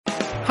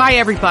Hi,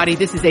 everybody.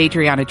 This is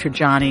Adriana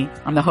Trajani.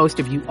 I'm the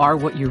host of You Are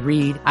What You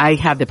Read. I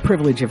have the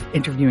privilege of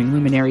interviewing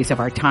luminaries of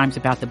our times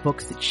about the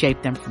books that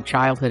shaped them from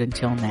childhood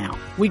until now.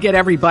 We get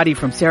everybody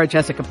from Sarah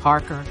Jessica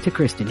Parker to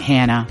Kristen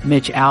Hanna,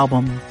 Mitch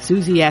Albom,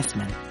 Susie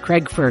Essman,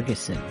 Craig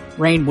Ferguson,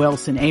 Rainn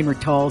Wilson, Amor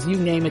Tolls, you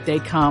name it, they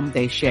come,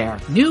 they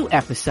share. New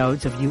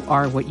episodes of You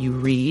Are What You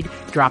Read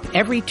drop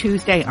every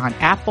Tuesday on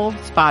Apple,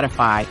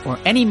 Spotify, or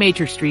any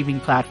major streaming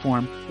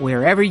platform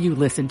wherever you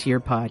listen to your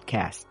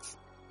podcasts.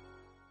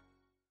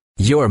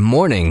 Your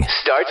morning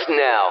starts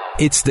now.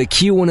 It's the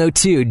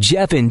Q102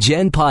 Jeff and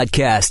Jen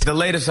podcast. The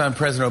latest on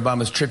President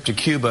Obama's trip to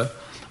Cuba.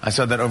 I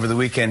saw that over the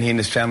weekend. He and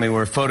his family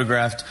were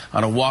photographed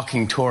on a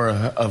walking tour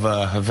of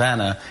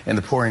Havana in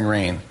the pouring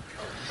rain,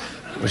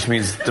 which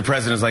means the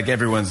president is like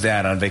everyone's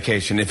dad on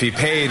vacation. If he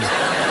paid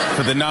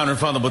for the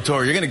non-refundable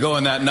tour, you're going to go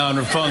on that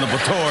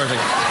non-refundable tour.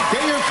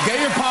 Like,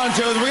 get your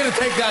ponchos. We're going to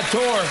take that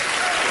tour.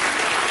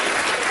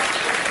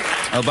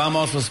 Obama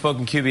also spoke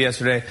in Cuba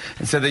yesterday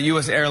and said that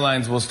U.S.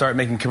 airlines will start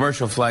making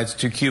commercial flights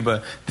to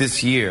Cuba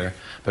this year.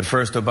 But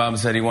first, Obama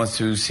said he wants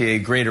to see a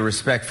greater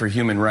respect for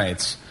human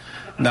rights.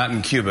 Not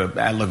in Cuba,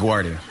 at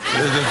LaGuardia.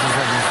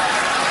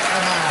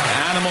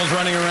 Animals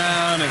running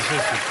around. It's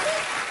just...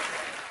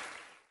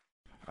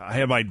 I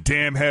had my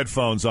damn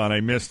headphones on.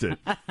 I missed it.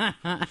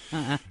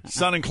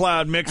 Sun and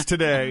cloud mix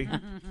today.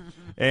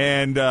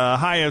 And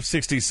high of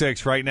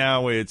 66. Right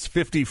now it's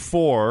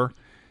 54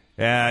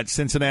 at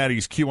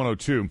Cincinnati's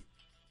Q102.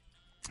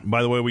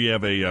 By the way, we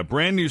have a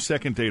brand new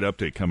second date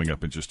update coming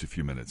up in just a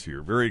few minutes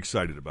here. Very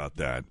excited about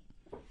that.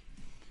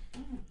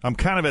 I'm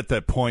kind of at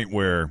that point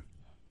where,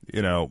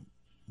 you know,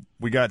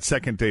 we got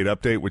second date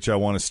update, which I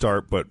want to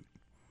start, but,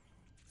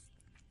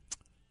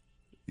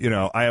 you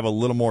know, I have a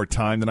little more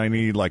time than I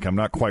need. Like, I'm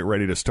not quite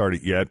ready to start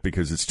it yet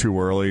because it's too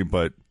early,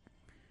 but,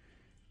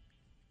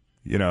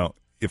 you know,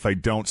 if I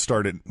don't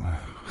start it...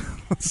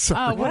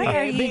 Oh, what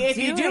are you doing? If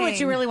you do what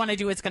you really want to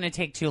do, it's going to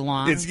take too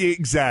long. It's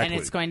exactly.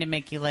 And it's going to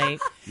make you late.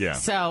 Yeah.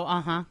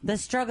 So, The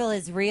struggle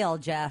is real,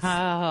 Jeff.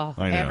 Oh,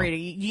 I know. every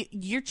day.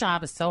 Your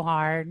job is so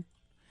hard.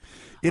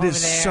 It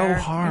is so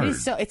hard.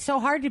 It's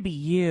so hard to be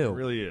you. It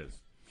really is.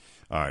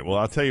 All right. Well,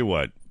 I'll tell you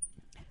what.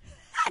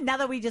 Now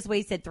that we just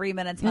wasted 3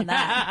 minutes on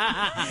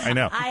that. I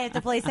know. I have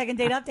to play second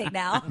date update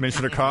now.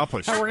 Mission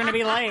accomplished. Or we're going to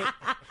be late.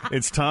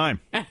 It's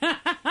time.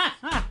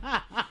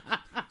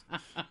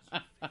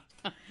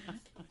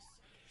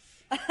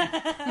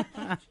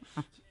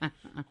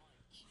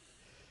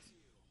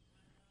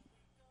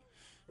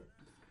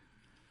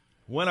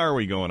 When are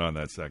we going on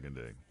that second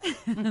date?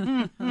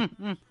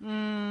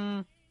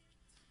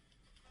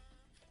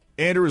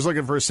 Andrew was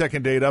looking for a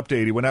second date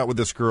update. He went out with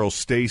this girl,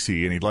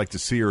 Stacy, and he'd like to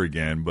see her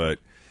again, but,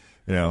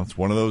 you know, it's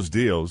one of those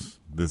deals.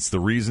 That's the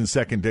reason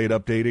second date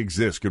update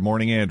exists. Good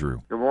morning,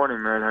 Andrew. Good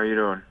morning, man. How you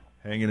doing?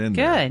 Hanging in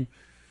there. Good.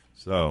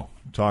 So,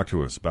 talk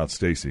to us about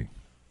Stacy.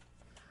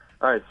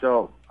 All right,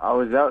 so I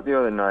was out the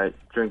other night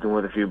drinking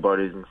with a few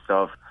buddies and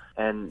stuff,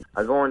 and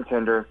I go on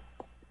Tinder,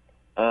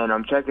 and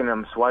I'm checking,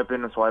 I'm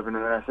swiping, and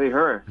then I see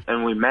her,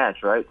 and we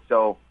match, right?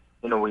 So,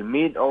 you know, we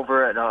meet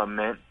over at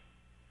Mint.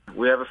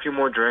 We have a few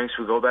more drinks.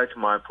 We go back to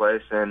my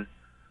place, and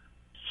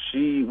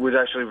she was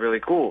actually really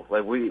cool.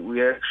 Like,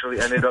 we actually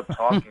ended up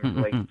talking for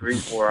like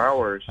 3-4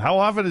 hours. How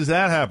often does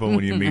that happen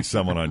when you meet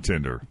someone on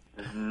Tinder?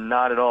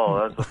 Not at all.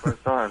 That's the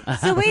first time.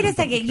 So wait a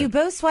second. You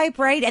both swipe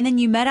right, and then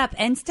you met up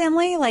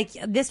instantly? Like,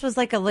 this was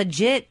like a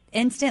legit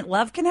instant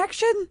love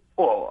connection?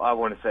 Well, I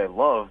wouldn't say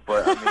love,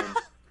 but I mean...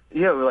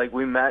 Yeah, like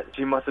we met.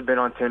 She must have been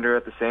on Tinder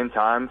at the same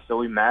time, so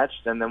we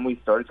matched, and then we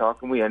started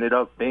talking. We ended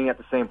up being at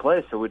the same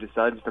place, so we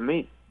decided to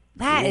meet.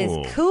 That is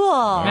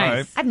cool.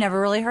 Nice. I've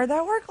never really heard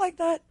that work like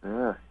that.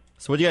 Yeah.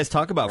 So what do you guys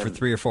talk about for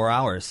 3 or 4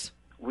 hours?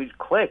 We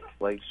clicked.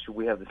 Like,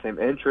 we have the same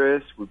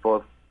interests. We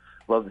both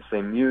love the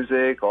same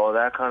music, all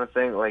that kind of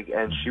thing. Like,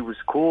 and she was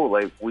cool.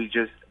 Like,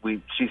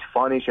 she's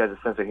funny. She has a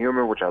sense of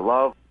humor, which I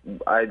love.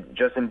 I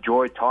just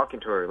enjoyed talking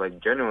to her, like,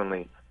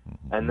 genuinely.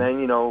 And then,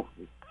 you know,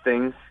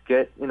 things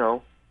get, you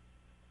know,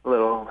 a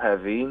little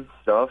heavy and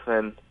stuff,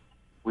 and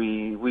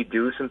we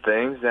do some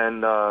things,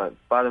 and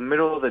by the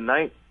middle of the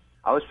night,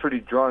 I was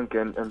pretty drunk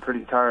and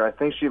pretty tired. I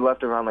think she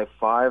left around like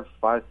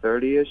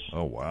 5:30ish.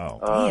 Oh, wow.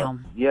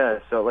 Damn. Yeah,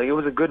 so like it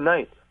was a good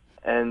night,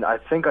 and I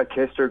think I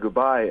kissed her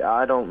goodbye.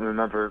 I don't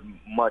remember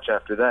much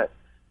after that,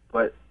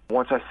 but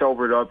once I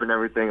sobered up and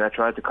everything, I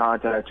tried to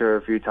contact her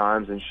a few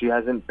times, and she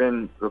hasn't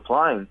been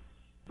replying.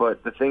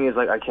 But the thing is,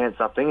 like, I can't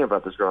stop thinking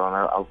about this girl, and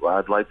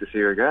I'd like to see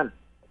her again.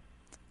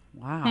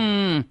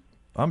 Wow.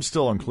 I'm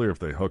still unclear if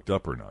they hooked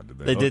up or not. Did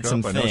They hook did up?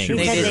 some I know things. she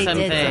was They did there. some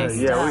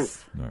things. Yeah,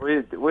 Stuff.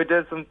 we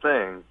did some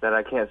things that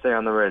I can't say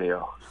on the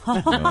radio.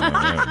 All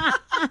right.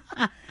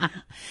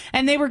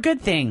 And they were good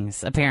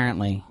things,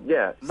 apparently.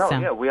 Yeah, So-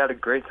 yeah, we had a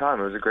great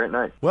time. It was a great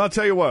night. Well, I'll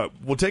tell you what.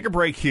 We'll take a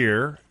break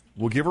here.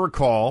 We'll give her a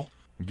call,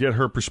 get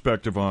her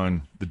perspective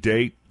on the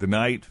date, the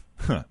night,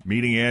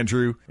 meeting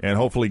Andrew, and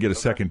hopefully get a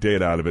second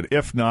date out of it.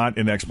 If not,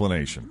 an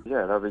explanation.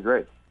 Yeah, that'd be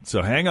great.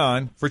 So hang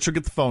on. First, you'll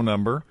get the phone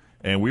number,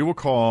 and we will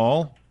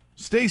call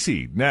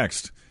Stacy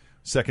next.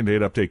 Second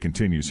date update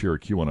continues here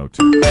at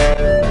Q102.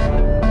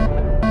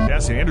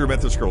 So Andrew met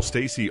this girl,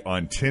 Stacy,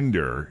 on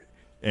Tinder,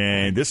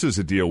 and this is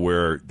a deal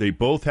where they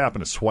both happen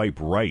to swipe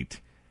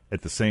right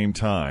at the same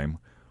time,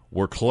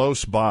 were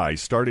close by,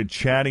 started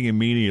chatting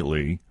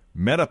immediately,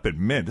 met up at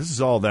Mint. This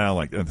is all down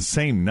like the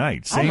same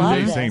night, same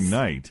day, same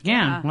night.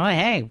 Yeah. Well,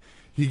 hey.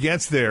 He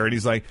gets there, and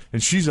he's like,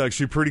 and she's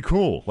actually pretty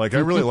cool. Like, I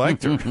really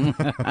liked her.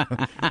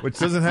 Which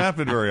doesn't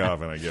happen very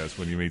often, I guess,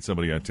 when you meet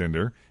somebody on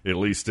Tinder, at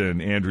least in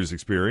Andrew's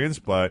experience.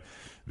 But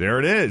there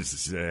it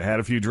is.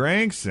 Had a few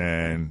drinks,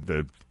 and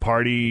the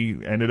party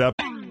ended up.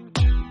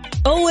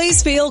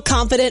 Always feel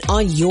confident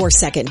on your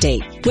second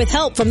date. With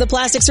help from the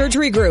Plastic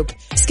Surgery Group.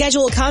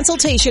 Schedule a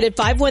consultation at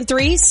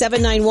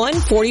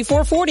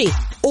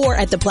 513-791-4440 or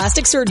at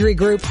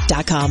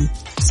theplasticsurgerygroup.com.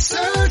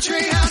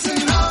 Surgery has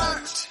an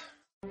art.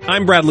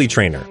 I'm Bradley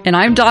Trainer. And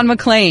I'm Don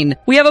McClain.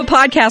 We have a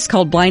podcast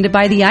called Blinded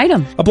by the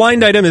Item. A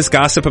blind item is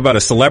gossip about a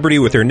celebrity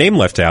with their name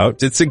left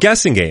out. It's a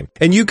guessing game,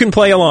 and you can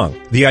play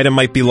along. The item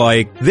might be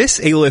like,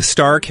 this A-list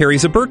star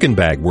carries a Birkin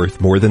bag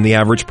worth more than the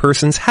average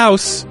person's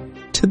house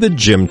to the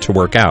gym to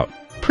work out.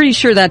 Pretty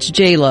sure that's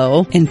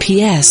J-Lo. And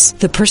P.S.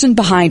 the person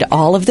behind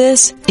all of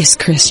this is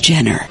Kris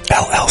Jenner,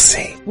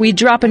 LLC. We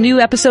drop a new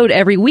episode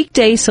every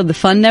weekday so the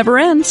fun never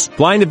ends.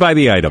 Blinded by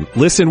the Item.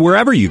 Listen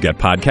wherever you get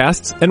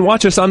podcasts and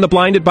watch us on the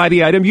Blinded by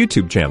the Item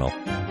YouTube channel.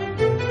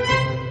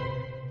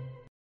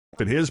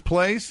 At his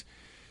place,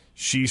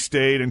 she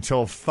stayed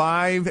until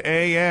 5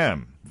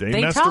 a.m.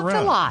 They messed talked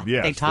around. a lot.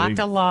 Yes, They talked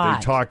a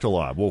lot. They talked a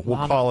lot. We'll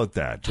call it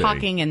that.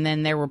 Talking, and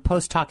then there were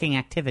post-talking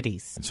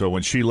activities. So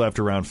when she left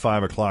around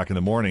 5 o'clock in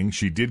the morning,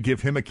 she did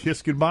give him a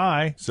kiss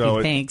goodbye. So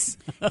he thinks.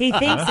 He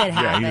thinks it happened.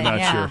 Yeah, he's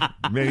not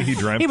sure. Maybe he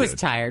dreamt it. He was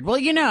tired. Well,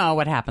 you know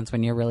what happens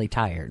when you're really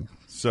tired.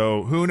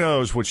 So who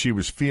knows what she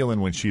was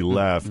feeling when she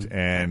left.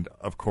 And,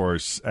 of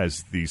course,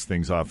 as these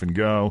things often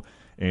go,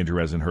 Andrew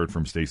hasn't heard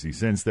from Stacy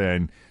since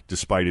then,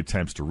 despite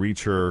attempts to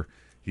reach her.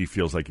 He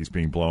feels like he's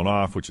being blown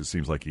off, which it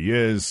seems like he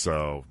is.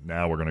 So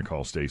now we're going to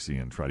call Stacy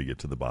and try to get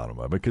to the bottom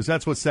of it, because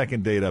that's what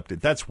Second Date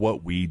Update, that's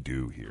what we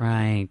do here.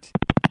 Right.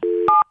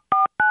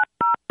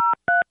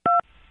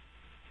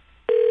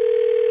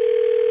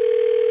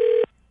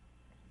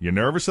 You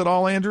nervous at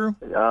all, Andrew?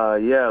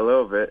 Yeah, a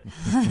little bit.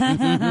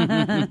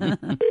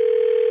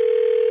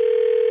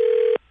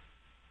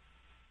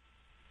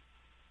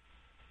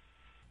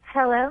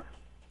 Hello?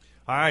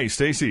 Hi,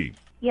 Stacy.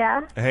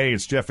 Yeah? Hey,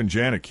 it's Jeff and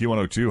Jen at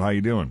Q102. How you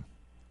doing?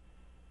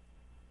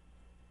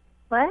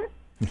 What?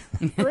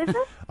 Who is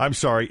this? I'm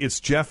sorry, it's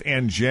Jeff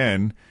and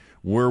Jen.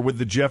 We're with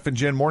the Jeff and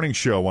Jen Morning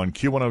Show on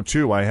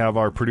Q102. I have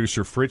our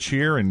producer Fritz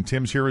here, and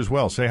Tim's here as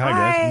well. Say hi,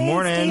 guys. Hi,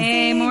 Morning.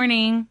 Hey,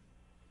 morning.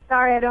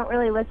 Sorry, I don't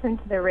really listen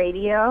to the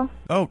radio.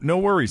 Oh, no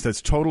worries.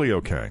 That's totally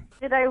okay.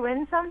 Did I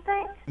win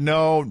something?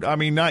 No, I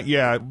mean, not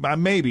yet.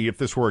 Maybe if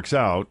this works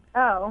out.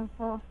 Oh,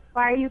 well,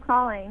 why are you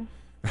calling?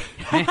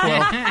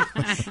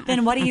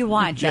 Then what do you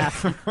want,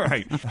 Jeff?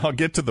 Right. I'll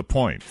get to the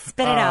point.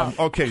 Spit it out.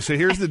 Okay, so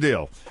here's the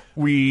deal.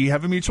 We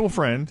have a mutual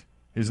friend.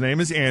 His name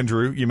is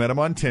Andrew. You met him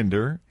on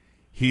Tinder.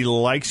 He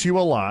likes you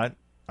a lot.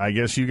 I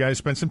guess you guys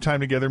spent some time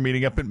together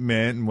meeting up at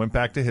Mint and went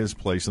back to his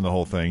place and the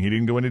whole thing. He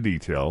didn't go into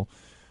detail.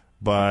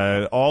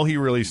 But all he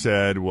really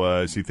said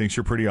was he thinks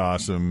you're pretty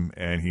awesome,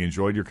 and he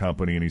enjoyed your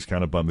company, and he's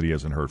kind of bummed that he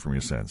hasn't heard from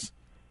you since.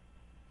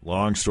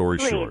 Long story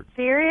Wait, short.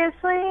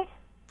 seriously?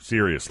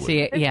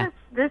 Seriously.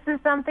 This is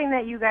something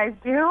that you guys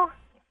do?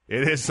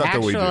 It is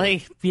something we do.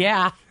 Actually,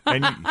 yeah.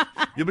 And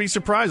you'll be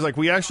surprised. Like,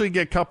 we actually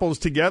get couples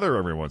together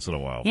every once in a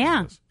while.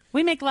 Yeah.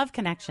 We make love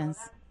connections.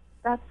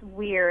 That's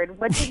weird.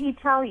 What did he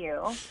tell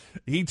you?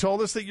 He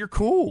told us that you're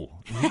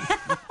cool. He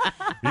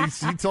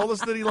told us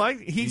that he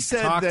liked. He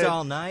said talked that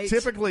all night.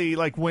 typically,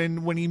 like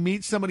when he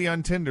meets somebody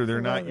on Tinder,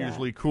 they're not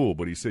usually cool.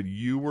 But he said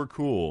you were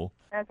cool,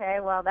 Okay,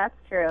 well, that's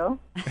true.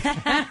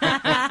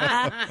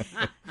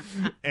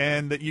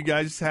 and that you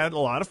guys had a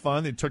lot of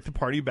fun. They took the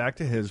party back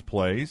to his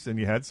place, and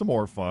you had some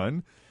more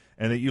fun.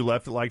 And that you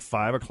left at like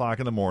 5 o'clock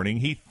in the morning.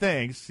 He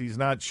thinks, he's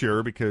not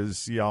sure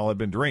because y'all had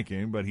been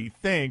drinking, but he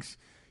thinks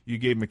you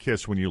gave him a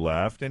kiss when you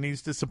left, and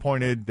he's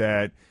disappointed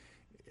that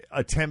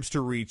attempts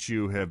to reach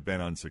you have been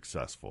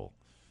unsuccessful.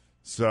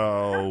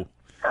 So,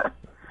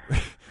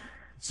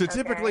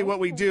 typically what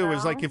we do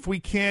is, like, if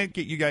we can't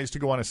get you guys to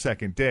go on a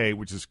second date,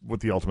 which is what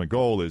the ultimate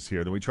goal is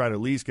here, then we try to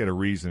at least get a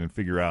reason and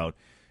figure out,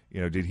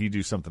 did he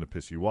do something to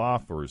piss you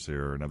off, or is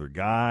there another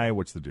guy?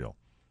 What's the deal?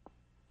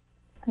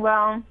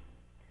 Well,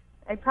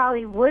 I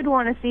probably would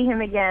want to see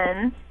him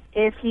again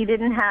if he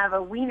didn't have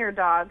a wiener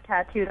dog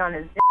tattooed on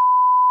his dick.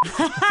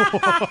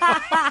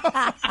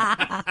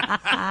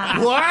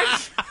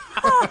 What?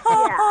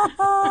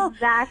 Yeah,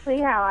 exactly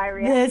how I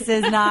react. This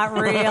is not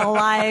real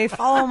life.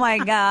 Oh, my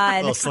A God.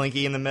 little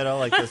slinky in the middle,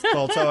 like those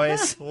toy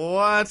toys.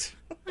 What?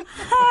 I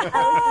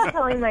was just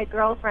telling my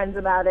girlfriends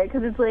about it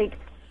because it's like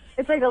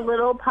a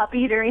little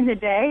puppy during the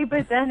day,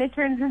 but then it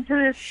turns into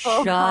this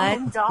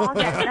full-blown dog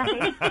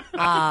at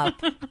night.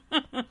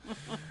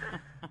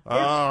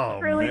 Oh,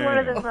 It's really man. one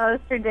of the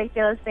most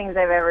ridiculous things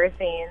I've ever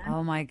seen.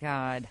 Oh my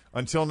God.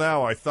 Until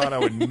now, I thought I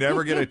would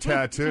never get a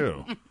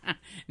tattoo.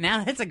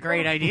 Now that's a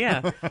great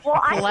idea. Well,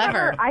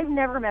 Clever. I've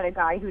never met a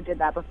guy who did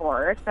that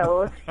before,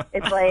 so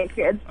it's like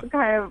it's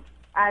kind of,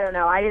 I don't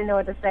know. I didn't know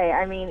what to say.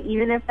 I mean,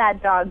 even if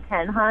that dog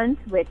can hunt,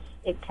 which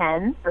it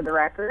can, for the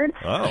record.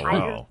 Oh,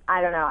 wow. I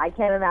don't know. I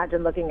can't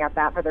imagine looking at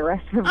that for the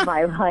rest of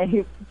my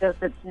life. Just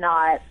it's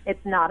not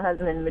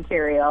husband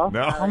material.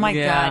 No. Oh my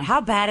Yeah. God.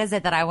 How bad is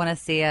it that I want to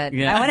see it?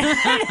 Yeah. I want to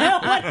know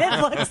what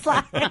it looks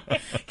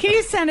like. Can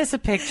you send us a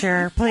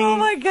picture, please? Oh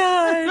my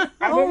God.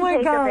 I Oh didn't my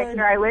take God. a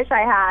picture. I wish I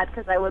had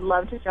because I would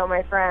love to show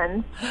my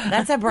friends.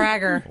 That's a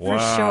bragger for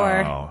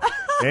sure. Wow.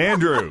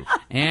 Andrew,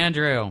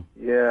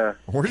 Yeah.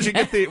 where did you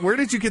get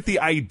the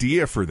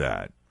idea for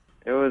that?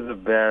 It was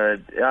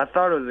I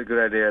thought it was a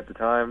good idea at the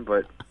time,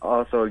 but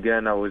also,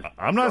 again, I was...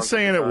 I'm not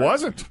saying it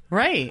wasn't.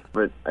 Right.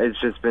 But it's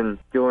just been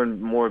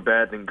doing more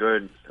bad than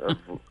good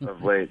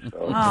of late.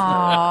 So.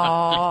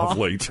 Aww. Of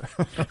late.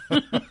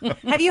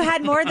 Have you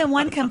had more than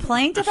one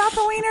complaint about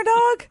the wiener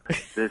dog?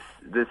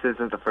 This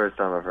isn't the first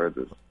time I've heard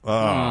this. Oh,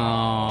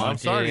 I'm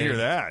sorry to dude. hear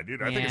that,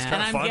 dude. I think it's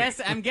kind of funny.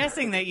 I'm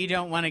guessing that you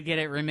don't want to get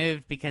it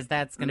removed because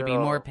that's going to be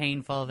No. more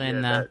painful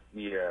than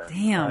Yeah.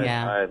 Damn.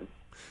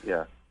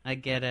 Yeah. I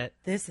get it.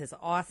 This is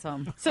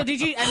awesome. So did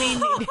you,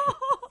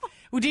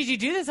 well, did you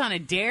do this on a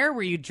dare?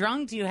 Were you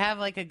drunk? Do you have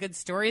like a good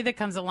story that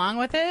comes along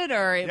with it?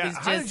 Or it was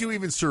just... How did you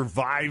even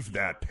survive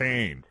that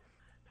pain?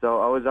 So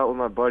I was out with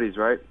my buddies,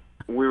 right?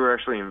 We were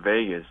actually in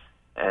Vegas,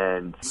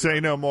 and... Say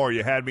no more.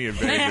 You had me in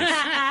Vegas.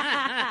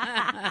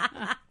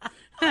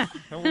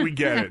 We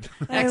get it.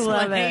 I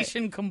love it.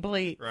 Explanation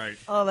complete. Right.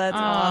 Oh, that's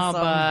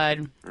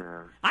awesome.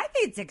 Bud. I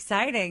think it's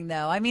exciting,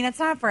 though. I mean, it's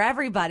not for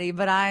everybody,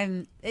 but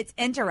it's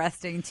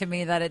interesting to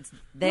me that it's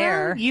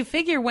there. Well, you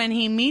figure when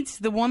he meets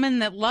the woman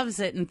that loves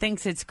it and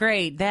thinks it's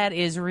great, that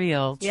is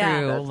real,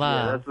 true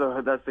love.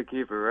 That's the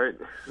keeper, right?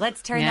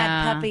 Let's turn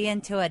that puppy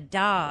into a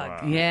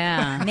dog.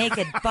 Yeah. Make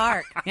it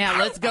bark. Yeah,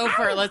 let's go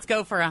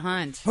for a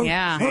hunt.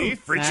 Yeah. See,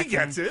 Fritchie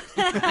gets it.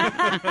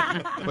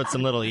 Put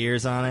some little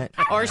ears on it.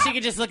 Or she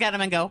could just look at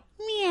him and go,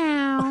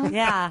 meow.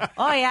 Yeah.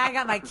 Oh, yeah, I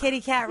got my kitty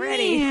cat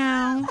ready.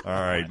 Meow. All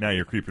right, now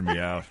you're creeping me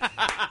out.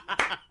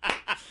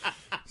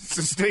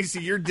 So,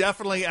 Stacy, you're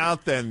definitely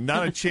out then.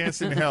 Not a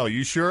chance in hell.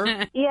 You sure?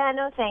 Yeah,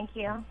 no, thank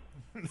you.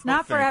 It's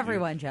not for Thank you.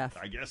 everyone, Jeff.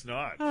 I guess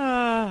not. All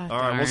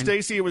right. Well,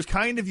 Stacy, it was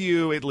kind of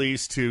you, at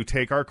least, to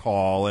take our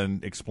call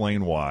and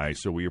explain why.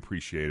 So we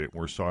appreciate it.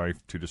 We're sorry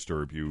to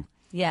disturb you.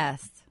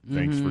 Yes.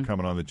 Thanks for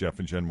coming on the Jeff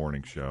and Jen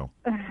Morning Show.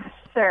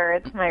 Sir,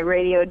 it's my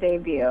radio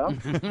debut.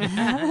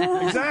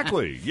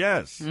 Exactly.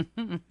 Yes.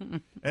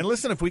 And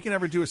listen, if we can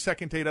ever do a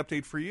second date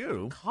update for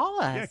you,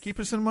 call us. Yeah, keep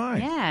us in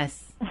mind.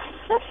 Yes.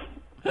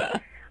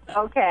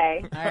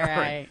 Okay. All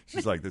right.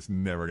 She's like, this is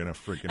never going to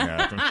freaking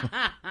happen.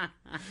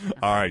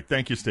 All right.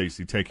 Thank you,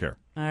 Stacy. Take care.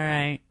 All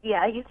right.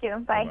 Yeah, you too.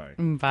 Bye.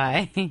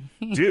 Bye.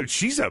 Dude,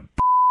 she's a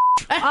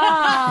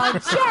Oh,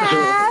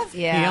 Jeff.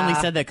 He only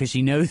said that because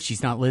she knows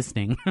she's not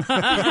listening.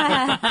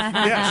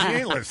 Yeah, she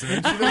ain't listening.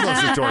 She doesn't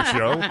listen to our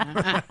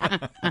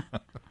show.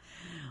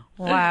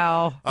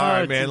 Wow. All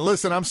right, man.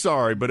 Listen, I'm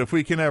sorry, but if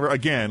we can ever,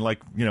 again, like,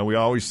 we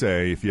always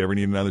say, if you ever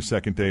need another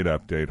second date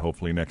update,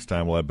 hopefully next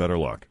time we'll have better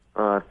luck.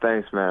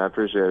 Thanks, man. I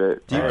appreciate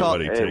it. Do you All right, call-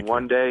 buddy, Hey, take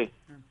one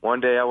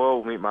day I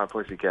will meet my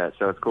pussycat,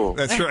 so it's cool.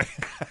 That's right.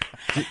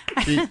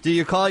 Do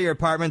you call your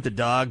apartment the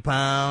dog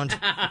pound?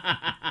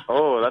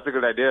 Oh, that's a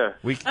good idea.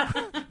 We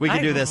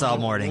can do this all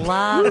morning.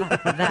 Love Who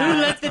that.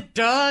 let the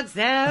dogs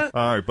out?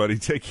 All right, buddy.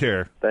 Take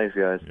care. Thanks,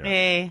 guys.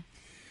 Hey.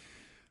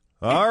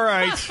 All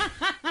right.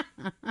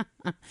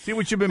 See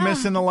what you've been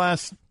missing the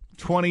last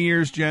 20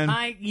 years, Jen?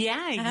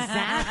 Yeah,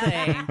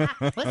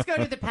 exactly. Let's go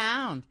to the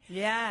pound.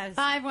 Yes.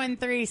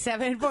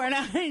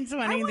 513-749-2320.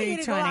 I want you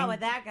to go out with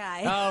that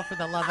guy. Oh, for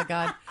the love of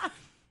God.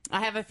 I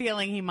have a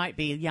feeling he might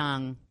be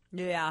young.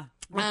 Yeah.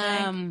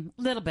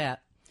 Little bit.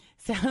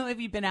 So if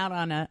you've been out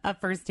on a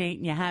first date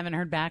and you haven't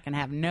heard back and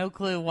have no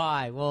clue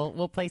why,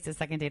 we'll place a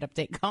second date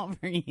update call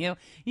for you.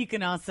 You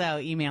can also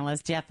email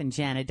us, Jeff and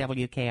Jen at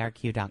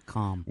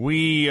WKRQ.com.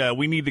 We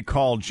need to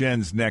call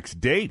Jen's next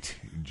date.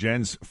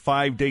 Jen's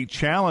 5-date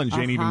challenge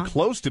ain't even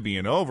close to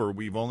being over.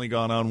 We've only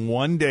gone on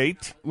one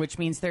date. Which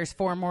means there's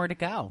 4 more to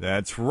go.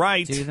 That's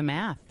right. Do the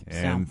math.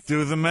 And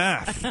do the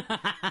math.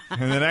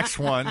 And the next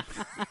one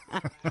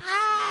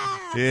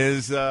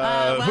is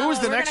who is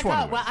the next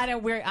one? Well,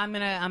 I'm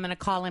gonna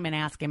call him and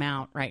ask him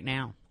out right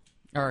now,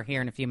 or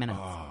here in a few minutes.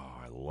 Oh,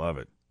 I love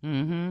it.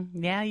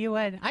 Mm-hmm. Yeah, you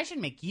would. I should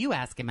make you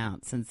ask him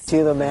out since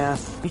Do the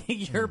math.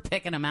 you're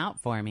picking him out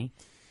for me.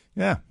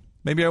 Yeah,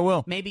 maybe I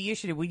will. Maybe you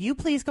should. Will you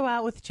please go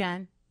out with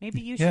Jen? Maybe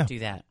you should do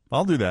that.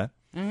 I'll do that.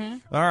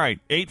 Mm-hmm. All right,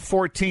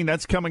 8:14.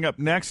 That's coming up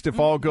next. If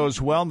all goes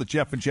well, the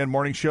Jeff and Jen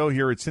Morning Show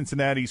here at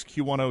Cincinnati's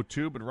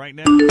Q102. But right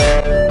now,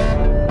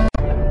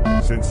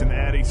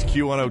 Cincinnati's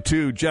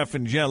Q102. Jeff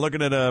and Jen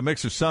looking at a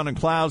mix of sun and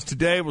clouds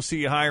today. We'll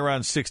see you high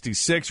around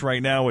 66.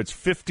 Right now, it's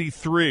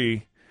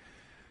 53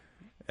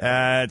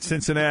 at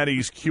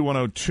Cincinnati's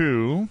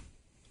Q102.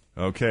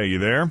 Okay, you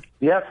there?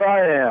 Yes, I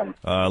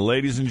am.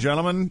 Ladies and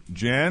gentlemen,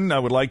 Jen, I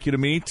would like you to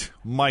meet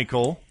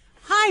Michael.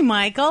 Hi,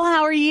 Michael.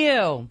 How are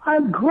you?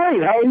 I'm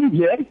great. How are you,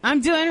 Jen?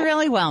 I'm doing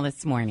really well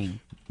this morning.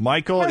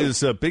 Michael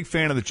is a big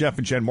fan of the Jeff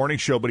and Jen Morning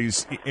Show, but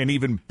he's an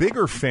even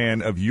bigger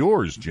fan of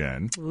yours,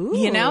 Jen. Ooh.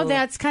 You know,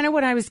 that's kind of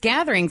what I was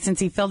gathering since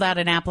he filled out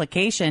an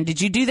application.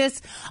 Did you do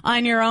this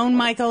on your own,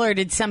 Michael, or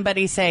did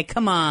somebody say,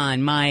 come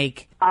on,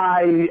 Mike?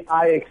 I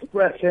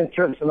expressed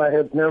interest, and I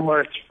had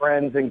numerous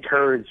friends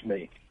encourage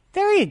me.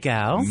 There you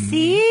go.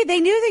 See, they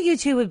knew that you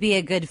two would be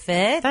a good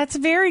fit. That's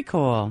very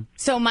cool.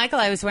 So, Michael,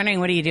 I was wondering,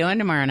 what are you doing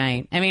tomorrow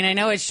night? I mean, I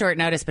know it's short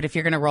notice, but if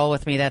you're going to roll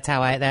with me, that's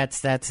how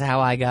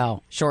I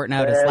go. Short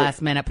notice,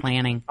 last minute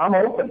planning. I'm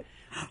open.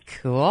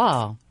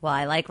 Cool. Well,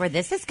 I like where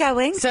this is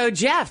going. So,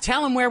 Jeff,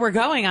 tell them where we're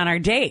going on our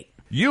date.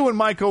 You and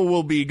Michael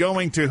will be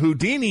going to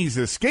Houdini's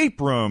escape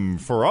room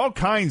for all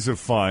kinds of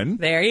fun.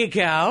 There you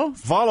go.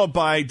 Followed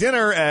by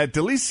dinner at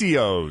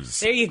Delicio's.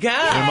 There you go.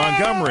 In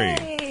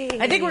Montgomery.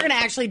 I think we're going to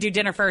actually do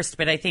dinner first,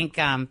 but I think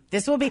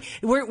this will be...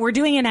 We're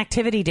doing an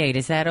activity date.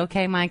 Is that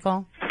okay,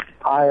 Michael?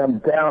 I am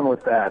down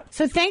with that.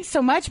 So thanks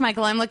so much,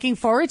 Michael. I'm looking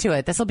forward to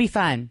it. This will be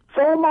fun.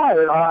 So am I.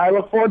 I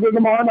look forward to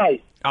tomorrow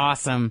night.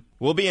 Awesome.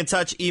 We'll be in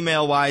touch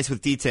email-wise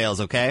with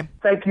details, okay?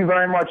 Thank you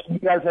very much. You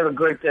guys have a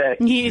great day.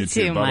 You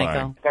too,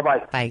 Michael.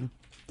 Bye-bye. Bye.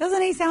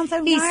 Doesn't he sound so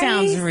nice? He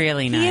sounds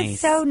really nice. He is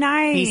so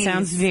nice. He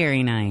sounds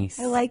very nice.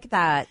 I like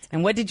that.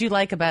 And what did you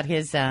like about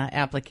his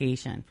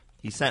application?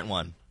 He sent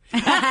one.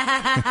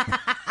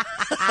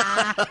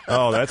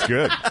 Oh, that's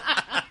good.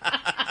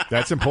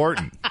 That's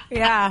important.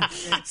 Yeah.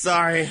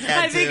 Sorry.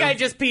 I think I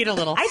just peed a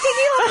little. I think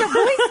he left a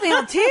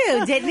voicemail,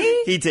 too, didn't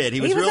he? He did.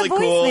 He was a really cool.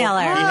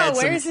 voicemailer. He had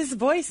where's his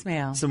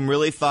voicemail? some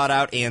really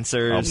thought-out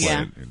answers. I'll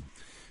play it.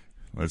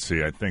 Let's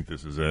see. I think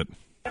this is it.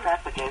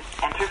 Messages.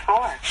 Enter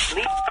 4.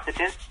 Leave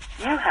messages.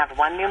 You have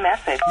one new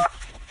message.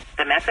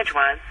 The message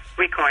was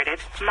recorded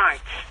March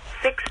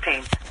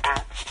 16th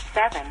at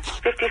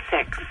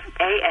 7:56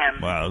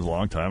 a.m. Wow, that was a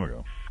long time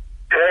ago.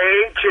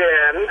 Hey,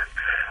 Jen.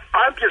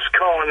 I'm just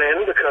calling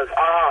in because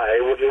I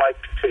would like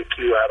to take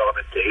you out on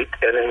a date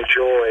and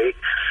enjoy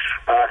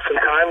some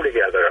time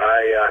together.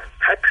 I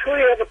actually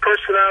have a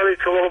personality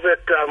that's a little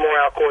bit more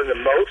outgoing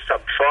than most. I'm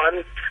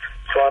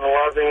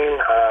fun-loving,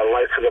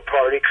 life of the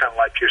party, kind of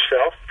like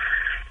yourself.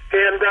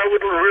 And I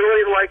would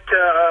really like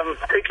to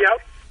take you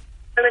out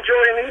and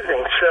enjoy an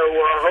evening. So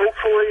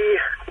hopefully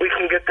we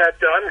can get that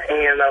done,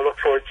 and I look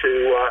forward to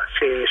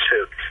seeing you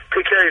soon.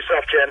 Take care of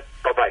yourself, Jen.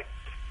 Bye-bye.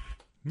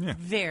 Yeah.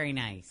 Very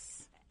nice.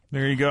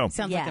 There you go.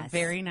 Sounds like a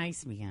very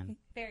nice man.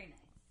 Very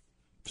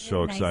nice.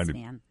 So excited.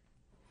 Nice man.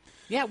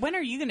 Yeah, when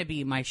are you going to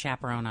be my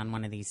chaperone on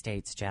one of these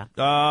dates, Jeff?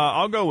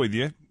 I'll go with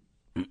you.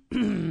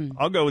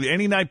 I'll go with you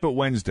any night but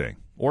Wednesday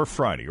or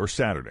Friday or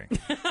Saturday.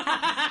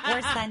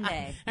 Or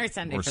Sunday. Or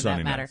Sunday, Or for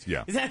Sunday that matter. nights,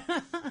 yeah.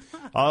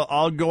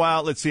 I'll go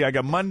out. Let's see. I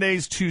got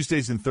Mondays,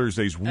 Tuesdays, and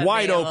Thursdays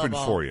wide open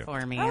for you.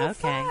 For me, Oh, okay.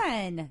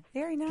 fun.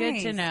 Very nice. Good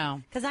to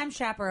know. Because I'm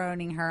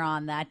chaperoning her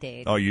on that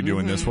date. Oh, you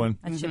doing this one?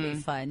 That should be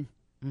fun.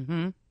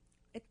 Mm-hmm.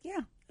 Yeah,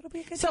 it'll be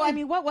a good So, time. I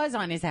mean, what was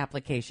on his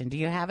application? Do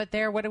you have it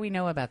there? What do we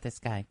know about this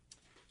guy?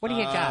 What do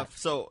you got?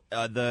 So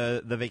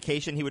the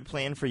vacation he would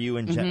plan for you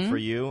and Jet for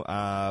you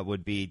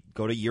would be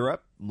go to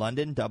Europe,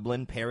 London,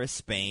 Dublin, Paris,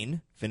 Spain,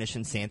 finish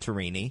in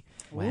Santorini.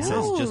 Wow. It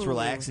says just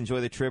relax,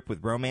 enjoy the trip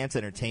with romance,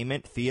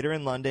 entertainment, theater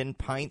in London,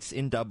 pints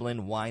in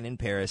Dublin, wine in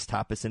Paris,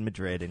 tapas in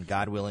Madrid, and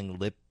God willing,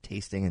 lip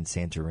tasting in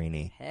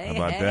Santorini. How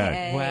about that?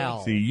 Hey.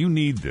 Well, See, you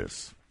need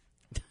this.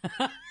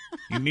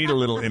 You need a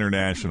little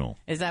international.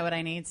 is that what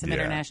I need? Some Yeah.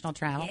 international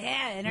travel?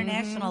 Yeah,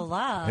 international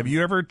love. Have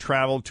you ever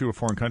traveled to a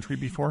foreign country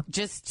before?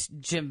 Just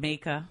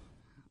Jamaica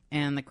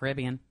and the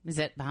Caribbean. Is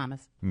it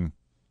Bahamas?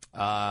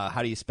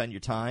 How do you spend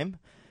your time?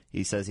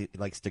 He says he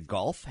likes to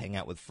golf, hang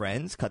out with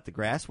friends, cut the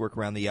grass, work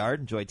around the yard,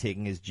 enjoy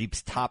taking his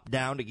Jeep's top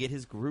down to get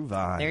his groove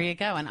on. There you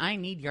go. And I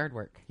need yard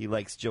work. He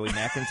likes Joey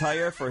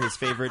McIntyre for his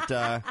favorite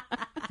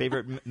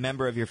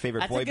member of your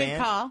favorite That's boy a good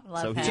band. call.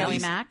 Love so him. he Joey at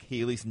least, Mac.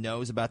 He at least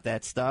knows about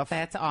that stuff.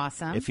 That's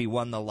awesome. If he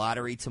won the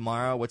lottery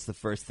tomorrow, what's the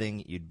first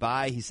thing you'd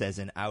buy? He says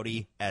an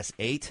Audi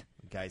S8.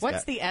 Guy's What's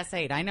got- the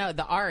S8? I know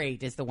the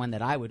R8 is the one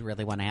that I would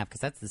really want to have because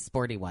that's the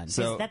sporty one.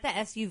 So- Is that the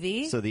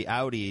SUV? So the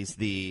Audi's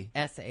the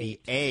S8. The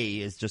A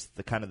is just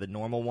the kind of the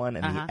normal one,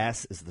 and Uh-huh. the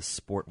S is the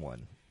sport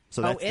one.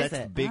 So Oh, that's is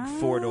the it? big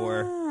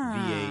four-door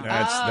V8.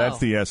 That's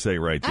the essay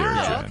right there,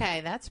 Oh, Jen.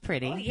 okay. That's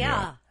pretty. Oh,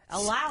 yeah.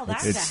 Allow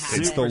that to It's happen.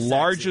 the Super sexy.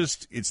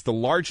 largest. It's the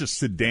largest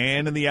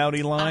sedan in the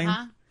Audi line.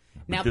 Uh-huh.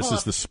 But Now this pull is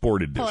up- the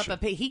sport Pull up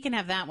edition. he can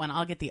have that one.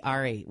 I'll get the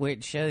R8.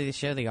 Wait, show the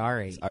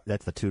R8.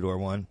 That's the two-door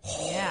one.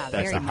 Yeah,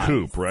 That's very a nice.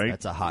 Coupe, right?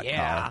 That's a hot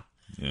Yeah. car.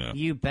 Yeah.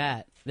 You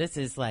bet. This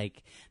is the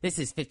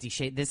 50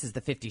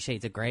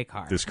 Shades of Grey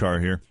car. This car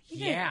here.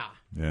 Yeah.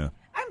 Yeah.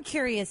 I'm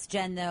curious,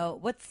 Jen, though.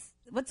 What's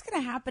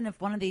going to happen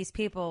if one of these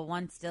people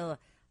wants to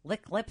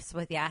lick lips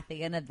with you at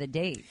the end of the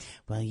date?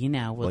 Well,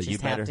 we'll Well, you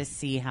just have better- to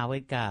see how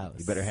it goes.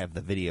 You better have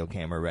the video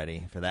camera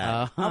ready for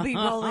that. I'll be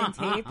rolling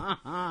tape.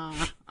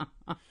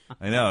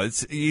 I know.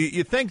 It's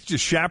you think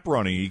just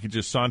chaperoning, you could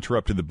just saunter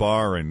up to the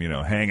bar and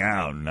hang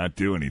out and not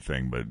do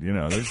anything, but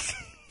there's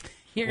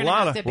You're A gonna lot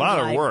have of to be lot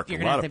of live, work, You're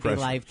a gonna lot have of to be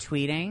pressure. live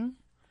tweeting.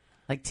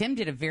 Like Tim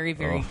did a very,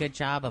 very good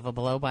job of a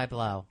blow by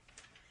blow.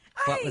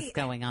 What was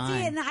going on?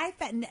 See, and I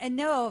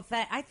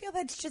feel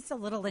that's just a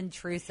little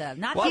intrusive.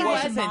 Not Well, that he I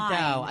wasn't mind,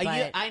 though.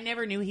 but I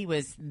never knew he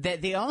was.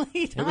 The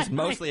only time It was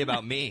mostly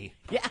about me.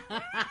 Yeah,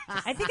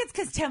 I think it's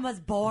because Tim was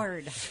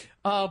bored.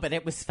 Oh, but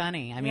it was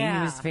funny. I mean,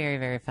 he was very,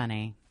 very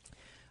funny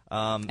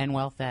and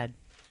well fed.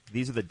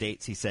 These are the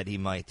dates he said he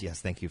might.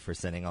 Yes, thank you for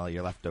sending all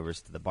your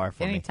leftovers to the bar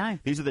for me. Anytime.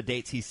 These are the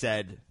dates he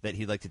said that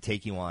he'd like to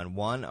take you on.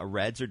 1, a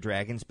Reds or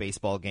Dragons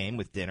baseball game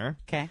with dinner.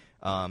 Okay.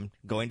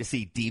 Going to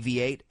see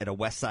Deviate at a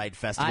West Side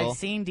festival. I've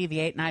seen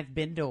Deviate, and I've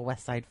been to a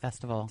West Side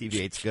festival.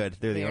 Deviate's good.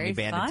 They're the Very only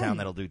band in fun. town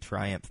that'll do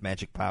Triumph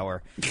Magic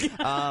Power.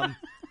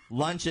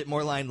 Lunch at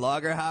Moorline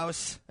Lager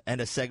House and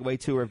a Segway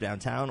tour of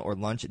downtown, or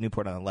lunch at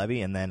Newport on the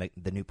Levee and then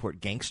the Newport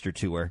Gangster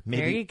Tour.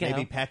 Maybe, There you go.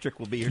 Maybe Patrick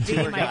will be your Be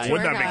tour my guide. tour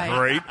Wouldn't that be guide.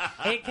 great?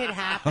 It could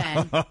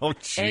happen. Oh, It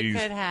jeez.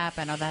 could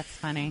happen. Oh, that's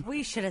funny.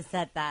 We should have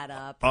set that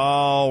up.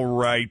 All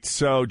right.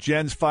 So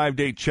Jen's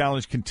 5-date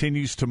challenge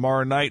continues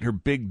tomorrow night. Her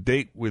big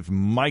date with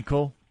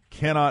Michael.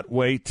 Cannot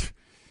wait.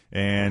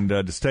 And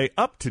to stay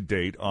up to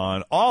date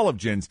on all of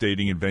Jen's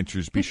dating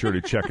adventures, be sure to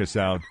check us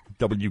out,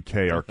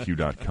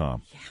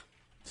 WKRQ.com. Yeah.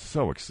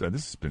 So excited.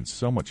 This has been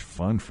so much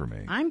fun for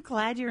me. I'm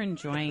glad you're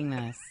enjoying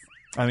this.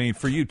 I mean,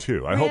 for you,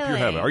 too. I hope you're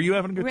having. Are you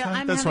having a good time?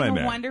 I'm That's what I having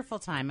a meant. wonderful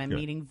time. I'm Good.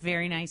 meeting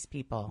very nice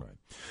people.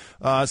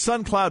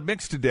 Sun cloud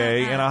mix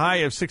today and a high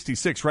of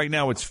 66. Right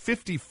now it's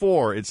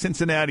 54 at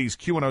Cincinnati's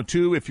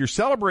Q102. If you're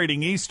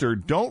celebrating Easter,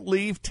 don't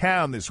leave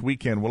town this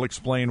weekend. We'll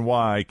explain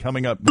why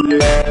coming up.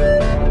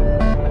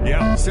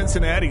 Yeah,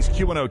 Cincinnati's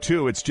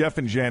Q102. It's Jeff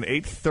and Jen,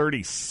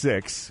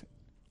 8:36.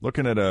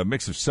 Looking at a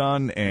mix of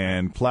sun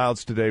and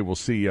clouds today. We'll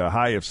see a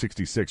high of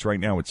 66. Right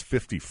now it's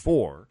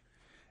 54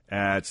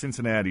 at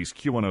Cincinnati's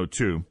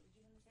Q102.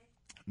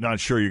 Not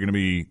sure you're going to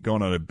be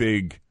going on a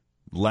big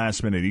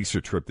last-minute Easter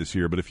trip this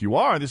year, but if you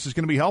are, this is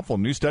going to be helpful.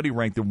 New study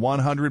ranked the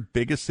 100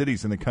 biggest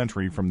cities in the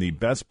country from the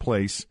best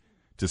place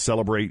to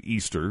celebrate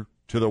Easter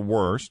to the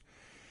worst,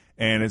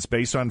 and it's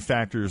based on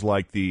factors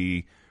like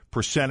the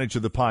percentage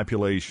of the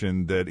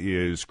population that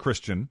is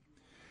Christian,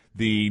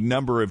 the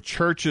number of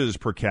churches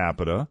per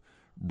capita,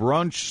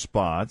 brunch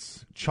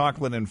spots,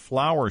 chocolate and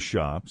flower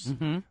shops,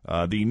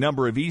 the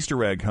number of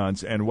Easter egg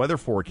hunts, and weather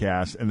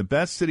forecasts. And the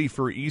best city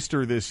for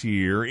Easter this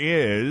year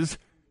is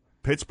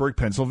Pittsburgh,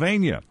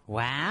 Pennsylvania.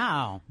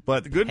 Wow.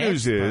 But the good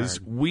news is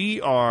we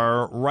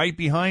are right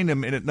behind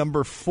them and at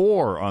number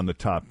 4 on the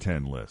top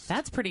 10 list.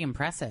 That's pretty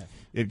impressive.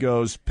 It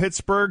goes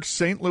Pittsburgh,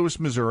 St. Louis,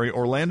 Missouri,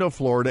 Orlando,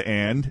 Florida,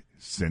 and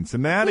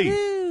Cincinnati.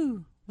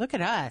 Woo-hoo. Look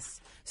at us.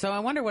 So I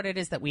wonder what it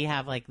is that we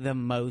have like the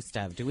most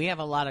of. Do we have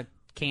a lot of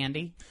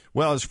candy?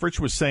 Well, as Fritch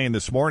was saying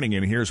this morning,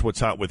 and here's what's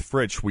hot with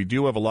Fritch, we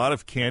do have a lot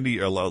of candy,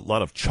 a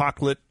lot of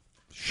chocolate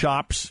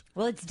shops.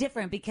 Well, it's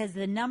different because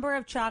the number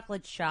of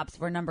chocolate shops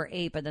were number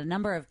 8, but the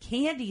number of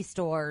candy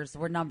stores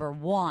were number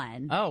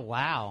 1. Oh,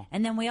 wow.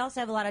 And then we also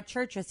have a lot of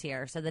churches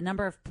here, so the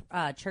number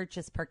of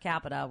churches per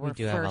capita were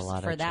do have a first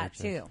lot for of that,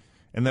 churches. too.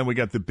 And then we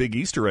got the big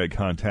Easter egg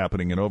hunt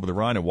happening in Over the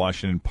Rhine at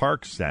Washington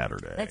Park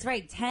Saturday. That's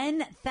right,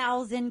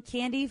 10,000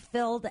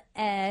 candy-filled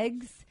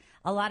eggs.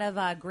 A lot of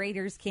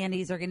Grader's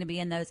candies are going to be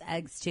in those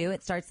eggs, too.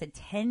 It starts at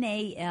 10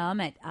 a.m.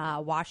 at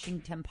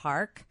Washington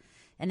Park.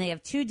 And they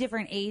have 2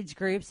 different age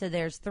groups. So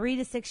there's 3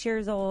 to 6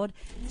 years old.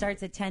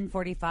 Starts at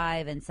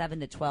 10:45, and 7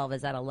 to 12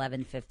 is at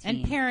 11:15.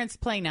 And parents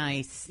play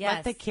nice. Yes.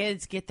 Let the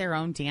kids get their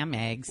own damn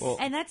eggs.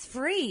 And that's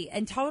free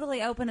and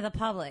totally open to the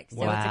public. So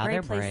Wow, it's a they're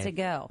great place brave. to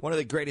go. One of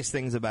the greatest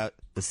things about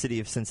the city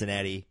of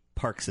Cincinnati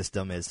park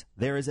system is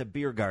there is a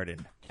beer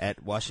garden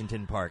at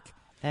Washington Park.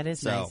 That is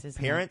so nice,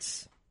 isn't it?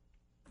 parents,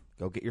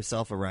 go get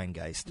yourself a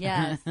Rheingeist.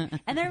 Yes.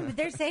 And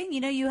they're saying,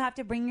 you have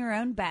to bring your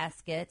own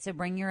basket. So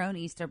bring your own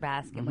Easter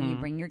basket when you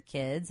bring your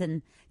kids.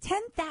 And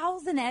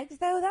 10,000 eggs,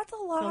 though, that's a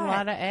lot. That's a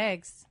lot of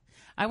eggs.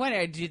 I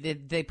wonder,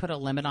 did they put a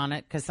limit on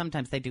it? Because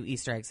sometimes they do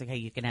Easter eggs. Like, hey,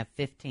 you can have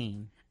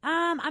 15.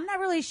 I'm not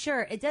really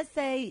sure. It does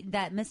say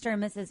that Mr.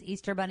 and Mrs.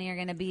 Easter Bunny are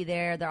going to be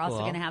there. They're also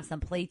Cool. going to have some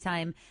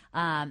playtime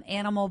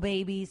animal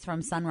babies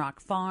from Sunrock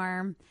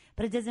Farm.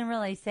 But it doesn't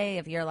really say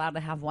if you're allowed to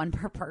have one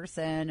per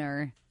person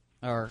or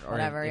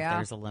whatever. if Yeah,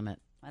 there's a limit.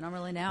 I don't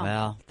really know.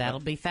 Well, that'll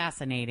be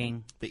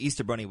fascinating. The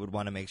Easter Bunny would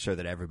want to make sure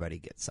that everybody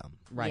gets some.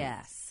 Right.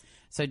 Yes.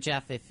 So,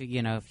 Jeff, if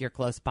you're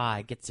close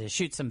by, get to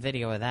shoot some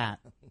video of that.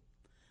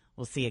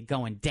 We'll see it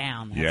going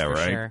down. That's Yeah, for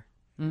right. sure.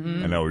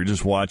 Mm-hmm. I know. We were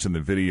just watching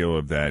the video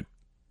of the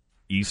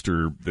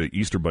Easter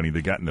Bunny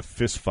that got in the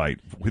fist fight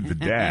with the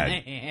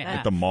dad Yeah.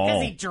 at the mall.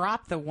 Because he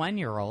dropped the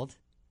 1-year-old.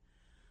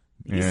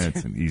 Yeah,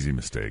 it's an easy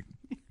mistake.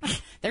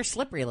 They're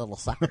slippery little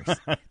suckers.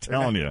 I'm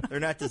telling you. They're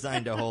not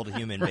designed to hold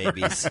human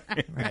babies.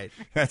 Right.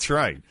 That's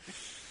right.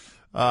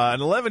 An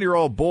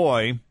 11-year-old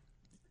boy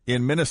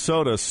in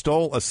Minnesota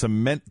stole a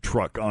cement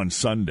truck on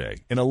Sunday.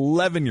 An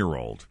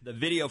 11-year-old. The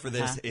video for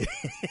this is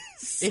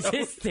It's so,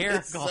 hysterical.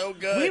 it's so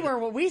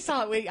good. We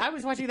saw it. I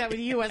was watching that with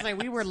you. I was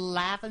like, we were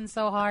laughing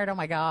so hard. Oh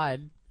my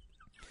God.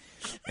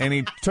 And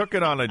he took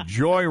it on a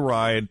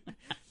joyride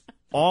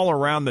all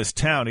around this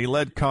town. He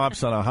led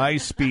cops on a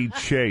high-speed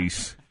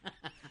chase.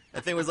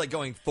 That thing was like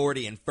going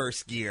 40 in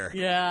first gear.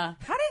 Yeah.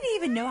 How did he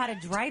even know how to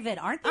drive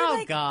it? Aren't they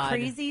like God.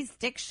 crazy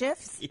stick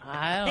shifts?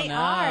 I don't know. They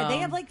are. They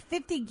have like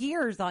 50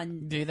 gears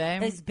on. Do they?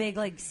 Those big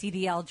like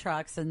CDL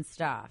trucks and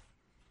stuff.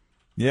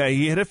 Yeah,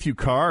 he hit a few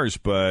cars,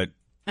 but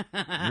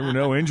there were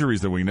no injuries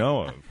that we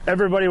know of.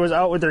 Everybody was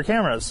out with their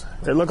cameras.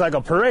 It looked like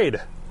a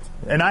parade,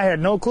 and I had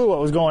no clue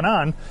what was going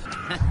on.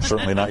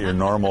 Certainly not your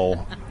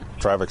normal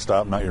traffic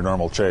stop, not your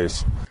normal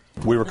chase.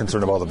 We were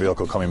concerned about the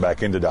vehicle coming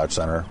back into Dodge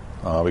Center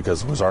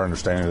because it was our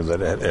understanding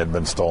that it had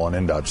been stolen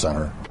in Dodge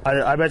Center.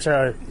 I bet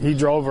you he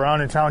drove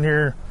around in town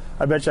here.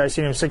 I bet you I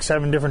seen him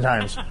 6-7 different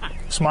times,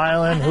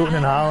 smiling, hooting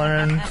and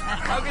hollering.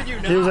 How could you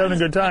not? He was having a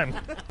good time.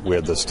 We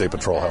had the State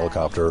Patrol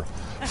helicopter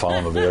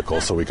following the vehicle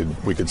so we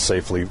could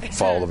safely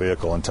follow the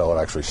vehicle until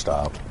it actually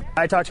stopped.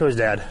 I talked to his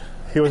dad.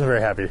 He wasn't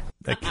very happy.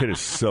 That kid is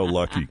so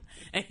lucky.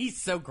 And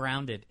he's so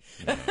grounded.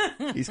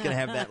 He's going to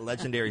have that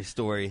legendary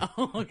story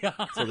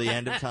till the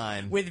end of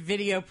time. With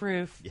video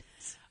proof. Yes.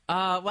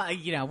 Well,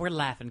 you know, we're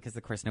laughing because,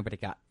 of course, nobody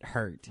got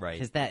hurt.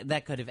 Right. Because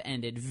that could have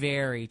ended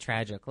very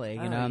tragically.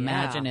 You know, yeah.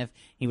 imagine if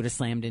he would have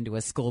slammed into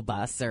a school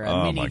bus or a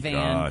Oh, my minivan,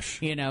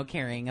 gosh. you know,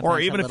 carrying a Or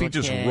bunch even of if he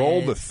little just kids,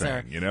 rolled the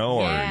thing, you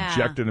know, or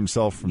ejected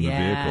himself from the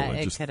vehicle.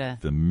 it Just coulda-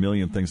 the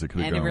million things that could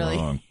have and gone really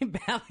wrong.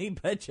 badly,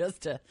 but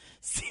just to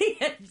see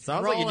it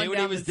Sounds like he rolling knew what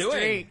he down was the doing.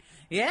 street.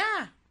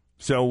 Yeah.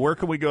 So where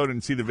can we go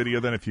and see the video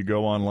then if you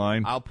go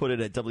online? I'll put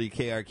it at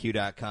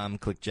WKRQ.com.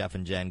 Click Jeff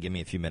and Jen. Give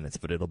me a few minutes,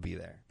 but it'll be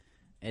there.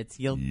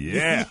 You'll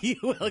Yeah. you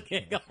will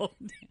get gold.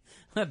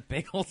 A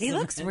big old He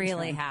looks cement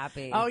really drum.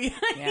 happy. Oh yeah.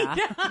 Yeah.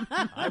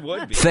 I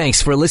would be.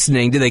 Thanks for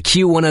listening to the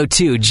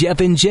Q102 Jeff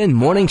and Jen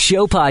Morning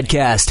Show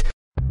podcast.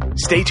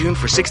 Stay tuned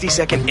for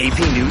 60-second AP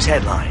News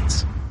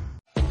headlines.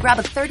 Grab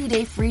a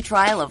 30-day free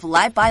trial of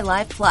Live by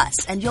Live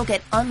Plus, and you'll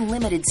get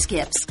unlimited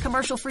skips,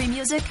 commercial-free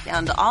music,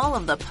 and all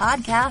of the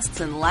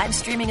podcasts and live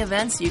streaming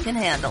events you can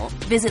handle.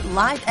 Visit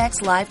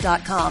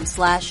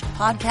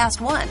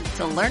livexlive.com/podcast1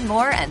 to learn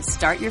more and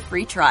start your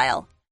free trial.